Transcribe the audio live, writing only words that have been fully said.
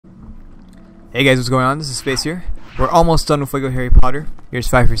Hey guys, what's going on? This is Space here. We're almost done with LEGO Harry Potter. Here's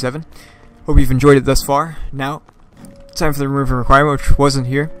 537. Hope you've enjoyed it thus far. Now, time for the remove requirement, which wasn't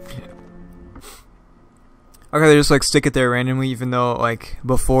here. Okay, they just like stick it there randomly, even though like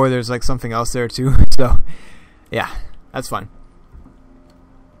before there's like something else there too. So, yeah, that's fine.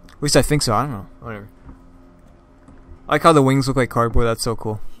 At least I think so. I don't know. Whatever. I like how the wings look like cardboard. That's so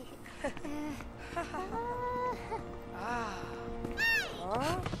cool.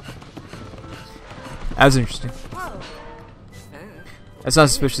 That was interesting. That's not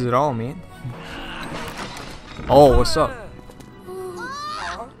suspicious at all, man. Oh, what's up?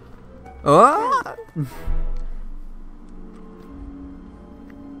 Ah!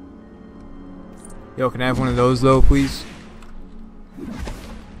 Yo, can I have one of those though, please?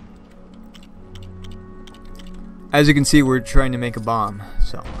 As you can see, we're trying to make a bomb.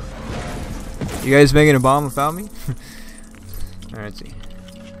 So, you guys making a bomb without me? Alright, let's see.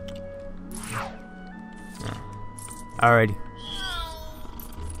 Alrighty.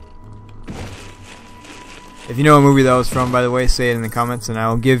 If you know what movie that was from, by the way, say it in the comments and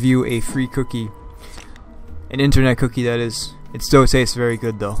I'll give you a free cookie. An internet cookie, that is. It still tastes very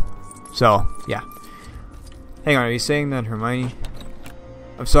good though. So, yeah. Hang on, are you saying that Hermione...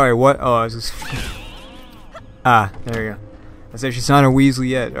 I'm sorry, what? Oh, I was just... Ah, there you go. I said she's not a Weasley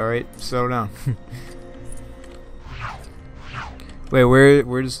yet, alright? Slow down. Wait,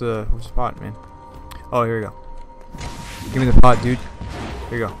 where's the pot, man? Oh, here we go. Give me the pot, dude.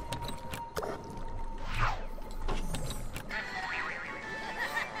 Here you go.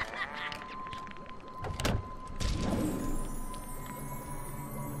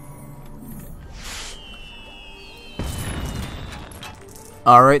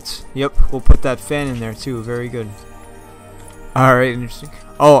 Alright, yep, we'll put that fan in there too, very good. Alright, interesting.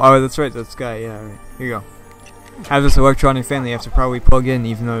 Oh, that's right, that's guy, yeah, alright. Here you go. Have this electronic fan that you have to probably plug in,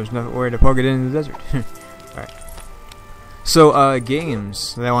 even though there's nowhere to plug it in the desert. Alright. So,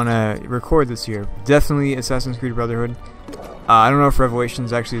 games that I want to record this year. Definitely Assassin's Creed Brotherhood. I don't know if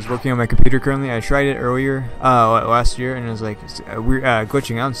Revelations actually is working on my computer currently. I tried it earlier, last year, and it was like, weird,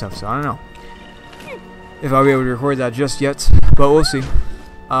 glitching out and stuff, so I don't know if I'll be able to record that just yet, but we'll see.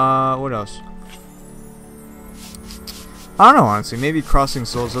 What else? I don't know, honestly. Maybe Crossing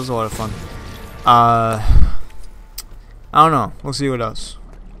Souls. That was a lot of fun. I don't know. We'll see what else.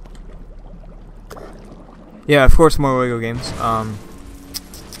 Yeah, of course, more LEGO games. I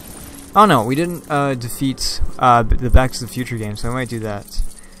don't know. We didn't defeat the Back to the Future game, so I might do that.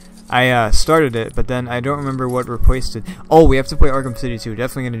 I started it, but then I don't remember what replaced it. Oh, we have to play Arkham City too.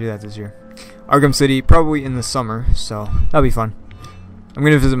 Definitely gonna do that this year. Arkham City probably in the summer, so that'll be fun. I'm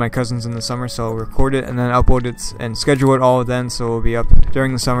gonna visit my cousins in the summer, so I'll record it and then upload it and schedule it all then, so it'll be up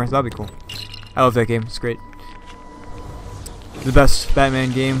during the summer. That'll be cool. I love that game. It's great. The best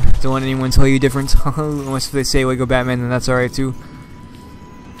Batman game. Don't let anyone tell you different. Unless they say LEGO Batman, then that's alright too.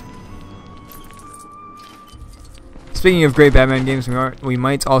 Speaking of great Batman games, we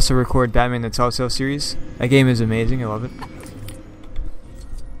might also record Batman the Telltale series. That game is amazing. I love it.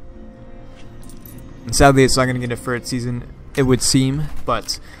 And sadly, it's not going to get a third season, it would seem,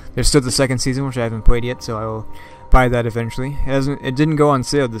 but there's still the second season, which I haven't played yet, so I will buy that eventually. It didn't go on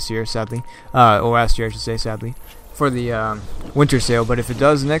sale this year, sadly. Or last year, I should say, sadly, for the winter sale. But if it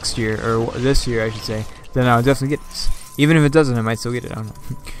does next year, or this year, I should say, then I'll definitely get it. Even if it doesn't, I might still get it. I don't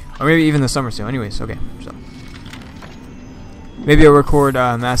know. Or maybe even the summer sale. Anyways, okay. So maybe I'll record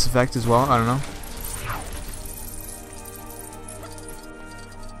Mass Effect as well. I don't know.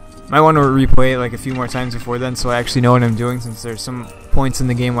 Might want to replay it like a few more times before then, so I actually know what I'm doing, since there's some points in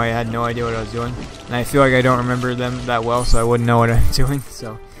the game where I had no idea what I was doing, and I feel like I don't remember them that well, so I wouldn't know what I'm doing.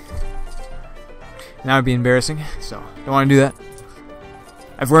 So that would be embarrassing. So don't want to do that.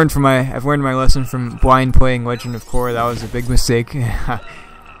 I've learned my lesson from blind playing Legend of Korra. That was a big mistake.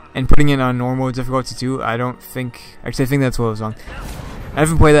 And putting it on normal difficulty too. I think that's what it was on. I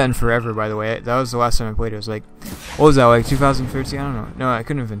haven't played that in forever, by the way. That was the last time I played it. It was like, what was that, like 2013? I don't know. No, it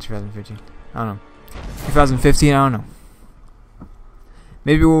couldn't have been 2013. I don't know. 2015? I don't know.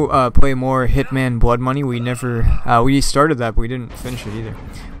 Maybe we'll play more Hitman Blood Money. We started that, but we didn't finish it either.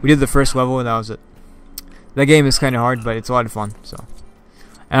 We did the first level, and that was it. That game is kind of hard, but it's a lot of fun. So,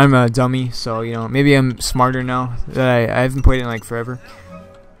 and I'm a dummy, so you know, maybe I'm smarter now that I haven't played it in like forever.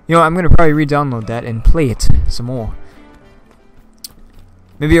 You know, I'm gonna probably re-download that and play it some more.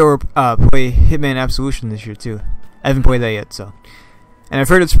 Maybe I'll play Hitman Absolution this year too. I haven't played that yet, so. And I've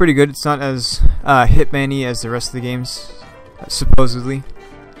heard it's pretty good. It's not as Hitman-y as the rest of the games, supposedly.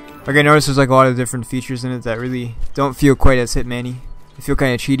 Like I noticed there's like a lot of different features in it that really don't feel quite as Hitman-y. They feel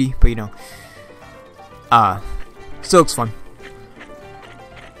kind of cheaty, but you know. Still looks fun.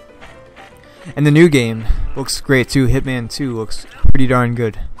 And the new game looks great too. Hitman 2 looks pretty darn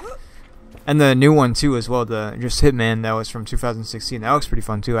good. And the new one too as well, the just Hitman that was from 2016. That looks pretty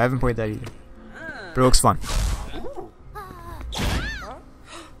fun too. I haven't played that either, but it looks fun.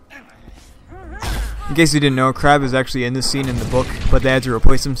 In case you didn't know, Crab is actually in this scene in the book, but they had to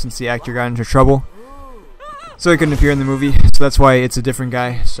replace him since the actor got into trouble, so he couldn't appear in the movie. So that's why it's a different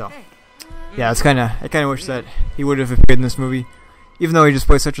guy. So yeah, I kind of wish that he would have appeared in this movie, even though he just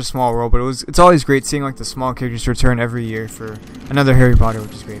plays such a small role. But it's always great seeing like the small characters return every year for another Harry Potter,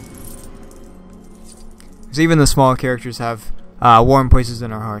 which is great. Because even the small characters have warm places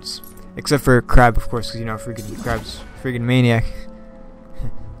in our hearts, except for Crab, of course, because you know, Crab's freaking maniac,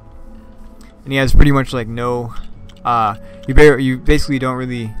 and he has pretty much like no. You basically don't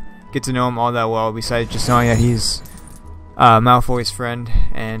really get to know him all that well, besides just knowing that he's Malfoy's friend,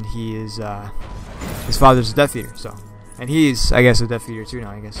 and he is his father's a Death Eater. So, and he's, I guess, a Death Eater too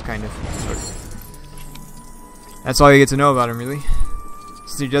now. I guess, kind of, sort of. That's all you get to know about him, really.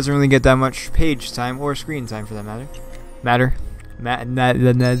 Since he doesn't really get that much page time or screen time for that matter.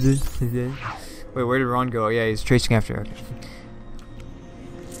 Wait, where did Ron go? Oh, yeah, he's chasing after her. Okay.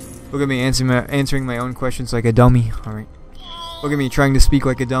 Look at me answering my own questions like a dummy. Alright. Look at me trying to speak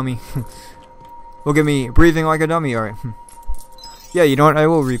like a dummy. Look at me breathing like a dummy. Alright. Yeah, you know what? I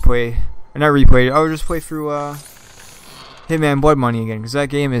will replay. Or not replay. I'll just play through Hitman Blood Money again, because that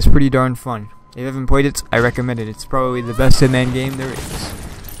game is pretty darn fun. If you haven't played it, I recommend it. It's probably the best Hitman game there is.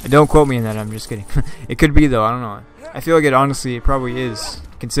 And don't quote me on that, I'm just kidding. It could be though, I don't know. I feel like it probably is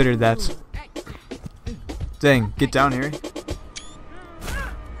considered that. Dang, get down, Harry.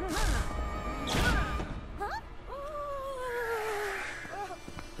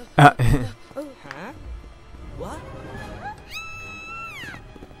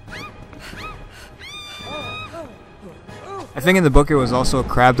 I think in the book it was also a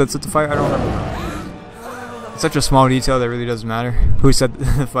Crab that set the fire. I don't remember. It's such a small detail that really doesn't matter who set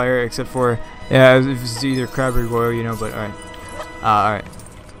the fire, except for, yeah, if it's either Crab or Goyle, you know, but alright. Alright.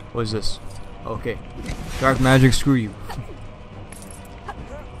 What is this? Okay. Dark magic, screw you.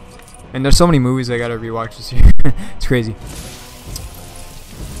 And there's so many movies I gotta rewatch this year. It's crazy.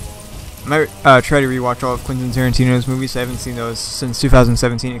 I might try to rewatch all of Quentin Tarantino's movies. I haven't seen those since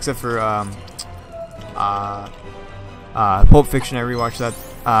 2017, except for Pulp Fiction. I rewatched that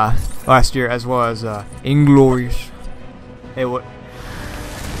last year, as well as Inglourious. Hey, what?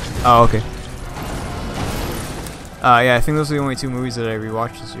 Oh, okay. Yeah, I think those are the only two movies that I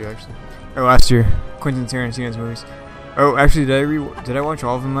rewatched this year, actually, or last year. Quentin Tarantino's movies. Oh, actually, did I watch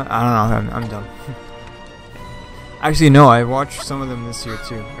all of them? I don't know. I'm dumb. Actually, no, I watched some of them this year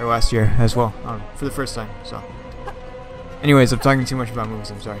too, or last year as well, for the first time. So, anyways, I'm talking too much about movies.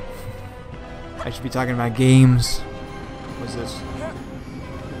 I'm sorry. I should be talking about games. What's this?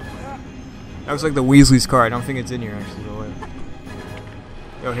 That was like the Weasley's car. I don't think it's in here actually. But wait.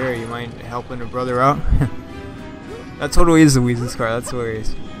 Yo, Harry, you mind helping a brother out? That totally is the Weasley's car. That's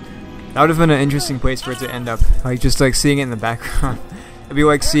hilarious. That would have been an interesting place for it to end up. Like just like seeing it in the background. It'd be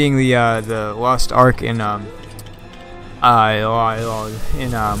like seeing the Lost Ark in Kingdom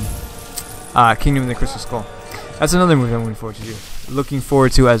of the Crystal Skull. That's another movie I'm looking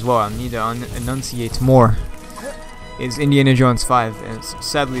forward to as well. I need to enunciate more. Is Indiana Jones 5, and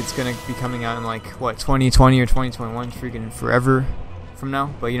sadly it's gonna be coming out in like what, 2020 or 2021, freaking forever from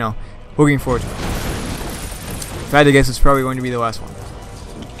now. But you know, looking forward to it. If I had to guess, it's probably going to be the last one.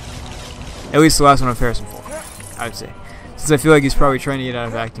 At least the last one of Harrison Ford, I would say. Since I feel like he's probably trying to get out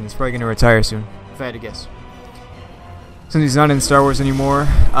of acting, he's probably gonna retire soon. If I had to guess. Since he's not in Star Wars anymore,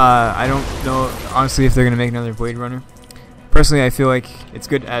 I don't know honestly if they're gonna make another Blade Runner. Personally, I feel like it's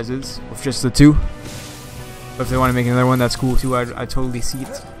good as is with just the two. But if they want to make another one, that's cool too. I totally see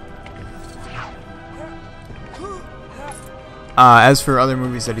it. As for other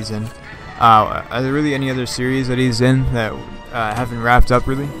movies that he's in, are there really any other series that he's in that haven't wrapped up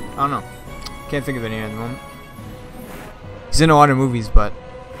really? I don't know. Can't think of any at the moment. He's in a lot of movies, but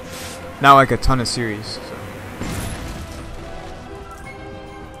not like a ton of series. So.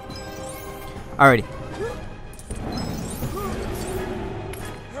 Alrighty.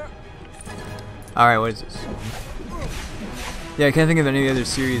 Alright, what is this? Yeah, I can't think of any other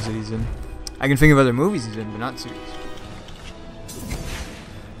series that he's in. I can think of other movies he's in, but not series.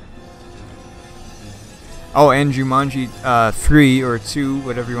 Oh, and Jumanji 3 or 2,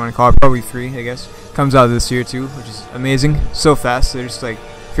 whatever you want to call it, probably 3, I guess, comes out this year too, which is amazing. So fast, they just like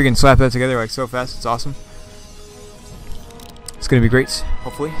freaking slap that together like so fast. It's awesome. It's gonna be great,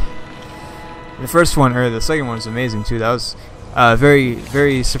 hopefully. The first one, or the second one, is amazing too. That was a very,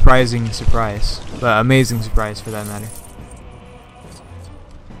 very surprising surprise, but amazing surprise for that matter.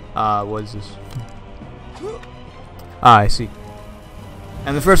 What is this? Ah, I see.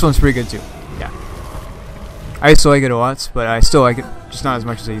 And the first one's pretty good too. Yeah. I still like it a lot, but I still like it. Just not as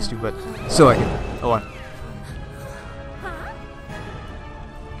much as I used to, but still like it a lot.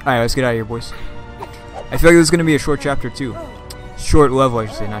 Alright, let's get out of here, boys. I feel like this is going to be a short chapter too. Short level, I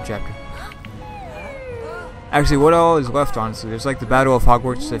should say, not chapter. Actually, what all is left, honestly? There's like the Battle of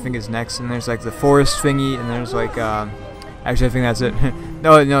Hogwarts, I think is next, and there's like the forest thingy, and there's like, actually I think that's it.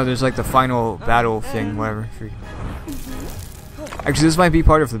 no, there's like the final battle thing, whatever. Actually, this might be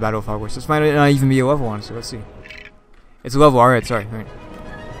part of the Battle of Hogwarts. This might not even be a level, honestly. Let's see. It's a level, alright, sorry. All right.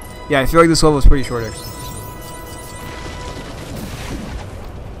 Yeah, I feel like this level is pretty short, actually.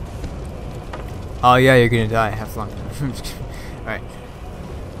 Oh yeah, you're gonna die. Have fun. Alright.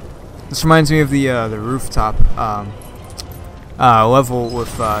 This reminds me of the rooftop level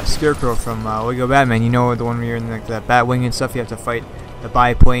with Scarecrow from Lego Batman. You know, the one where you're in like the Batwing and stuff. You have to fight the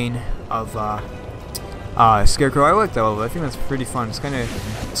biplane of Scarecrow. I like that level. I think that's pretty fun. It's kind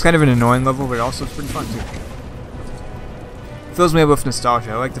of an annoying level, but also it's pretty fun too. It fills me up with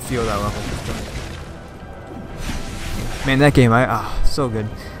nostalgia. I like the feel of that level. Man, that game, so good.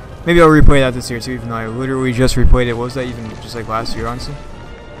 Maybe I'll replay that this year too, even though I literally just replayed it. What was that, even just like last year, honestly?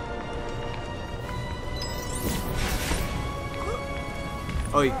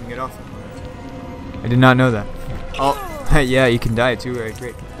 Oh, you can get off. I did not know that. Oh, yeah, you can die too. Right,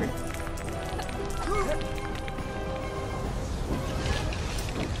 great.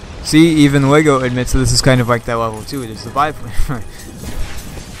 See, even Lego admits that this is kind of like that level too. It is the biplane.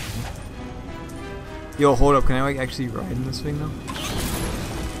 Yo, hold up. Can I like actually ride in this thing though?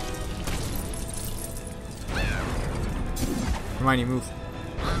 Hermione, move.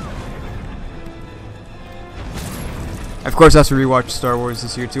 Of course, I have to rewatch Star Wars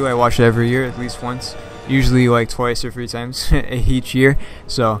this year too. I watch it every year, at least once. Usually like twice or 3 times each year.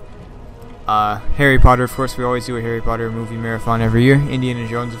 So, Harry Potter, of course, we always do a Harry Potter movie marathon every year. Indiana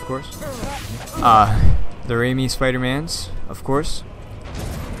Jones, of course. The Raimi Spider-Mans, of course.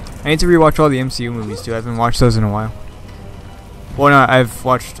 I need to rewatch all the MCU movies too. I haven't watched those in a while. Well, no, I've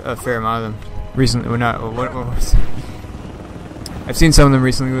watched a fair amount of them recently. Well, not what was. I've seen some of them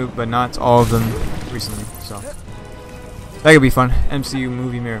recently, but not all of them recently. So that could be fun. MCU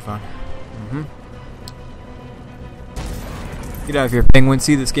movie marathon. Get out of here, Penguin.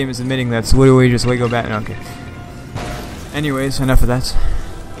 See, this game is admitting that's literally just Lego Batman. Okay. Anyways, enough of that.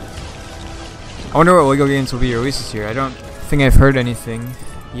 I wonder what Lego games will be released this year. I don't think I've heard anything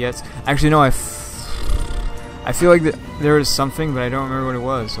yet. Actually, no, I feel like there was something, but I don't remember what it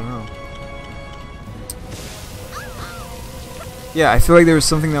was. I don't know. Yeah, I feel like there was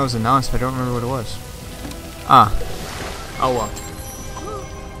something that was announced, but I don't remember what it was. Oh well.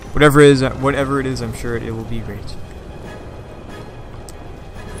 Whatever it is, I'm sure it will be great.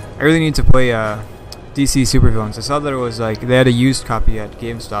 I really need to play DC Supervillains. I saw that it was like they had a used copy at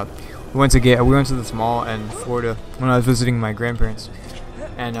GameStop. We went to this mall in Florida when I was visiting my grandparents,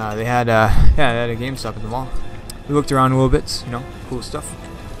 and they had a GameStop at the mall. We looked around a little bit, you know, cool stuff,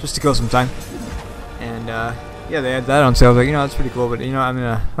 just to kill some time. And yeah, they had that on sale. I was like, you know, that's pretty cool, but you know, I'm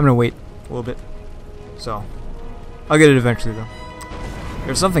gonna wait a little bit. So I'll get it eventually though.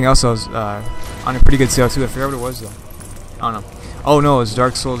 There's something else that was on a pretty good sale too. I forgot what it was though. I don't know. Oh no, it was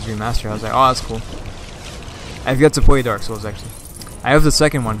Dark Souls Remastered. I was like, oh, that's cool. I've yet to play Dark Souls actually. I have the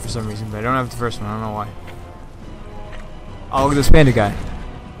second one for some reason, but I don't have the first one. I don't know why. Oh, look at this panda guy.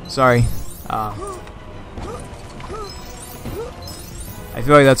 Sorry. I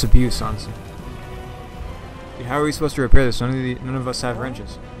feel like that's abuse, honestly. Dude, how are we supposed to repair this? None of us have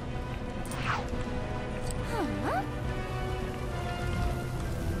wrenches.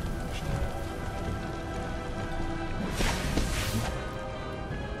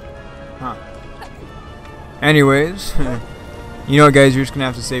 Huh. Anyways, you know what, guys? You're just gonna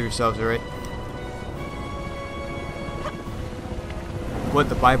have to save yourselves, alright? What,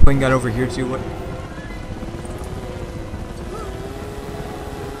 the biplane got over here too? What?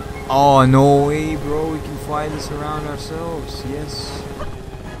 Oh, no way, bro. We can fly this around ourselves. Yes.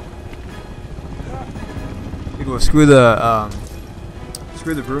 Dude, well, screw the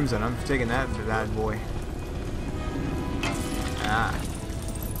brooms then. I'm taking that bad boy.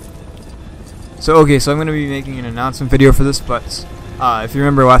 So, okay, so I'm going to be making an announcement video for this, but if you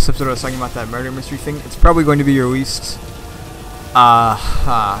remember last episode I was talking about that murder mystery thing, it's probably going to be released.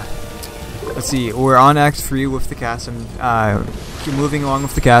 Let's see, we're on Act 3 with the cast, and keep moving along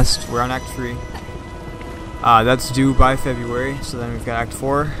with the cast. We're on Act 3. That's due by February, so then we've got Act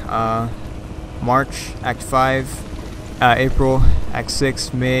 4, March, Act 5, April, Act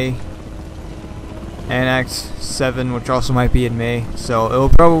 6, May, and Act 7, which also might be in May. So it'll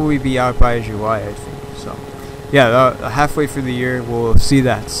probably be out by July, I think. So yeah, halfway through the year we'll see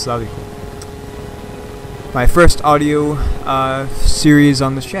that. So that'll be cool. My first audio series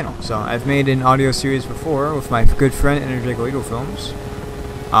on this channel. So I've made an audio series before with my good friend Energetic Lego Films.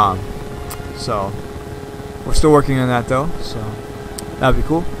 So we're still working on that though. So that'll be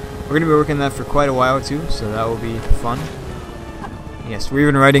cool. We're gonna be working on that for quite a while too. So that will be fun. Yes, we're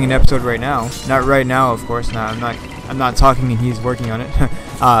even writing an episode right now. Not right now, of course. No, I'm not talking and he's working on it.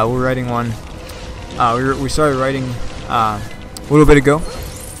 We're writing one. We started writing a little bit ago.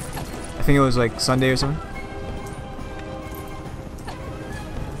 I think it was like Sunday or something.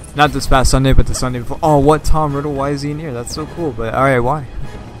 Not this past Sunday, but the Sunday before. Oh, what Tom Riddle? Why is he in here? That's so cool. But alright, why?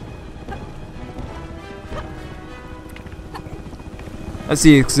 That's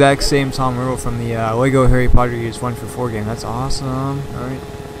the exact same Tom Riddle from the Lego Harry Potter Years 1 through 4 game. That's awesome. Alright.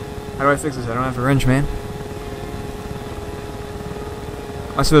 How do I fix this? I don't have a wrench, man.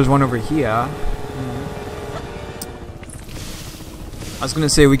 I suppose there's one over here. I was gonna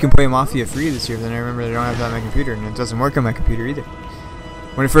say we can play Mafia 3 this year, but then I remember I don't have that on my computer, and it doesn't work on my computer either.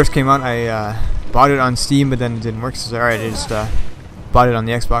 When it first came out, I bought it on Steam, but then it didn't work, so alright, I just bought it on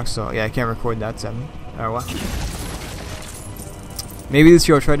the Xbox, so yeah, I can't record that 7. What? Maybe this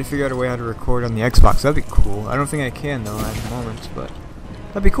year I'll try to figure out a way how to record on the Xbox. That'd be cool. I don't think I can, though, at the moment, but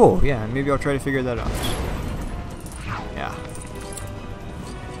that'd be cool, yeah, maybe I'll try to figure that out. Yeah.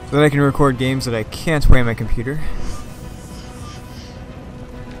 So then I can record games that I can't play on my computer.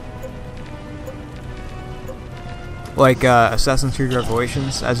 Like Assassin's Creed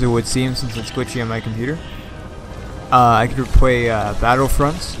Revelations, as it would seem since it's glitchy on my computer. I could play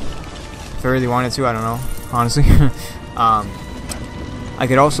Battlefront if I really wanted to. I don't know, honestly. I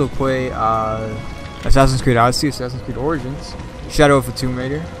could also play Assassin's Creed Odyssey, Assassin's Creed Origins, Shadow of the Tomb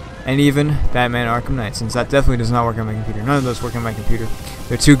Raider, and even Batman Arkham Knight, since that definitely does not work on my computer. None of those work on my computer.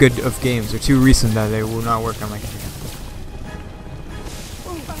 They're too good of games. They're too recent that they will not work on my computer.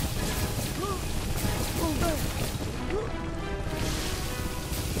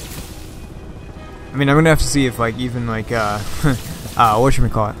 I mean, I'm gonna have to see if, like, even, like,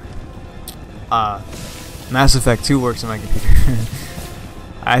 whatchamacallit? Mass Effect 2 works on my computer.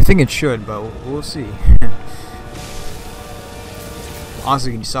 I think it should, but we'll see.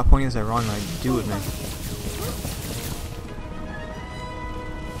 Honestly, can you stop pointing us at wrong? Like, do it, man.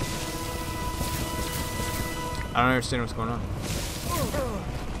 I don't understand what's going on.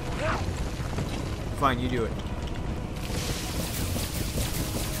 Fine, you do it.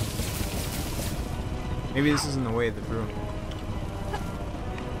 Maybe this is in the way of the broom.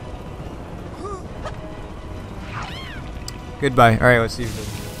 Goodbye. Alright, let's see if it does.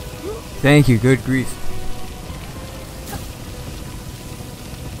 Thank you, good grief.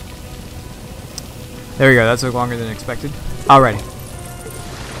 There we go, that took longer than expected. Alrighty.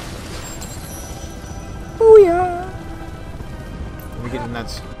 Booyah! Let me get the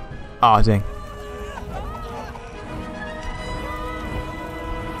nuts. Aw, dang.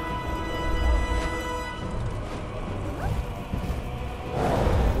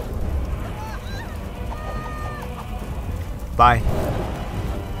 Bye.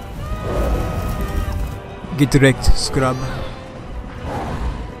 Get wrecked, scrub.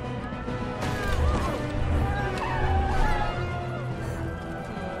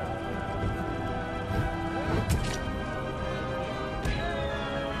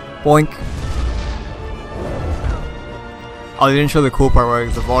 Boink. Oh, they didn't show the cool part where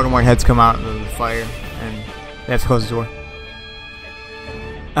the Voldemort heads come out of the fire and they have to close the door.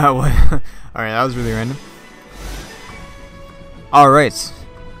 What? Alright, that was really random. Alright,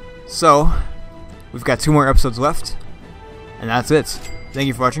 so we've got 2 more episodes left, and that's it. Thank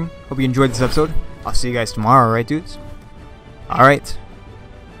you for watching. Hope you enjoyed this episode. I'll see you guys tomorrow, alright, dudes? Alright.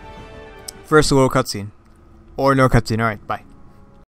 First, a little cutscene. Or no cutscene. Alright, bye.